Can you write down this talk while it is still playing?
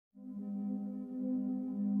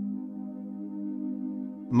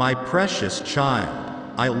My precious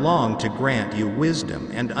child, I long to grant you wisdom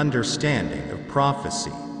and understanding of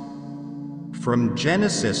prophecy. From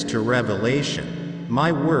Genesis to Revelation,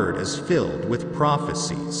 my word is filled with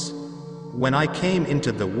prophecies. When I came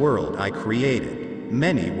into the world I created,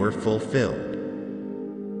 many were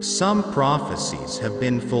fulfilled. Some prophecies have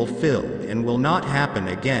been fulfilled and will not happen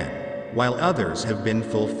again, while others have been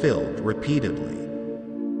fulfilled repeatedly.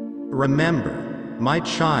 Remember, my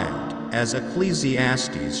child, as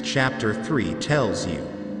Ecclesiastes chapter 3 tells you,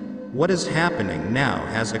 what is happening now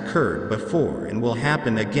has occurred before and will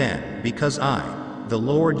happen again, because I, the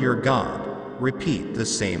Lord your God, repeat the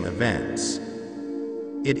same events.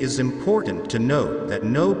 It is important to note that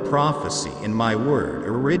no prophecy in my word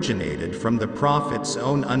originated from the prophet's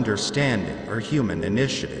own understanding or human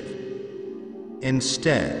initiative.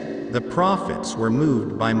 Instead, the prophets were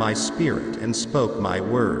moved by my spirit and spoke my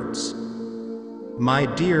words. My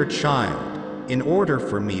dear child, in order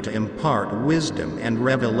for me to impart wisdom and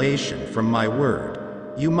revelation from my word,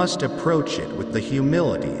 you must approach it with the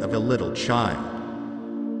humility of a little child.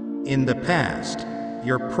 In the past,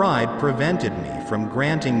 your pride prevented me from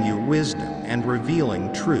granting you wisdom and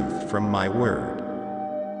revealing truth from my word.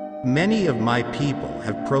 Many of my people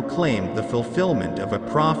have proclaimed the fulfillment of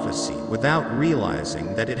a prophecy without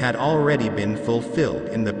realizing that it had already been fulfilled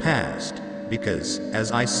in the past, because,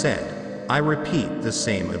 as I said, I repeat the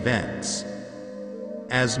same events.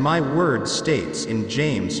 As my word states in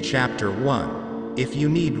James chapter 1, if you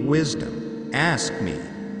need wisdom, ask me,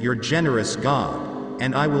 your generous God,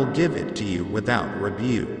 and I will give it to you without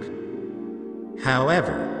rebuke.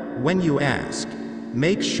 However, when you ask,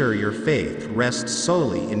 make sure your faith rests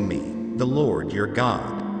solely in me, the Lord your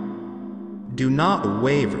God. Do not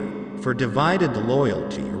waver, for divided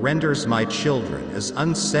loyalty renders my children as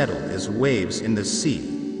unsettled as waves in the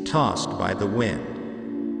sea, tossed by the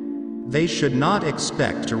wind. They should not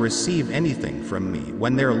expect to receive anything from me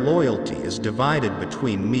when their loyalty is divided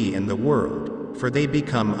between me and the world, for they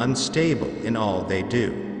become unstable in all they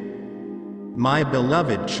do. My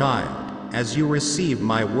beloved child, as you receive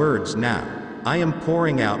my words now, I am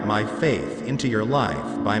pouring out my faith into your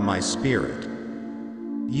life by my Spirit.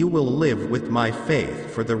 You will live with my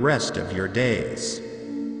faith for the rest of your days.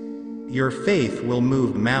 Your faith will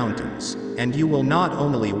move mountains, and you will not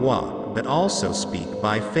only walk but also speak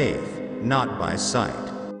by faith, not by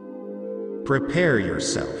sight. Prepare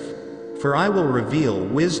yourself, for I will reveal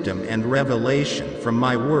wisdom and revelation from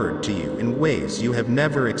my word to you in ways you have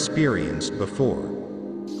never experienced before.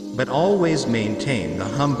 But always maintain the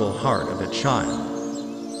humble heart of a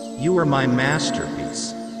child. You are my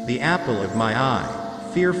masterpiece, the apple of my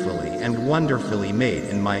eye, fearfully and wonderfully made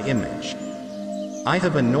in my image. I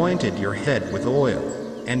have anointed your head with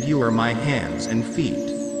oil, and you are my hands and feet.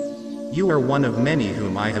 You are one of many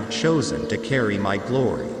whom I have chosen to carry my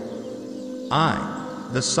glory. I,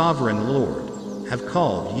 the sovereign Lord, have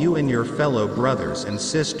called you and your fellow brothers and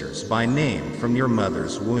sisters by name from your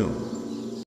mother's womb.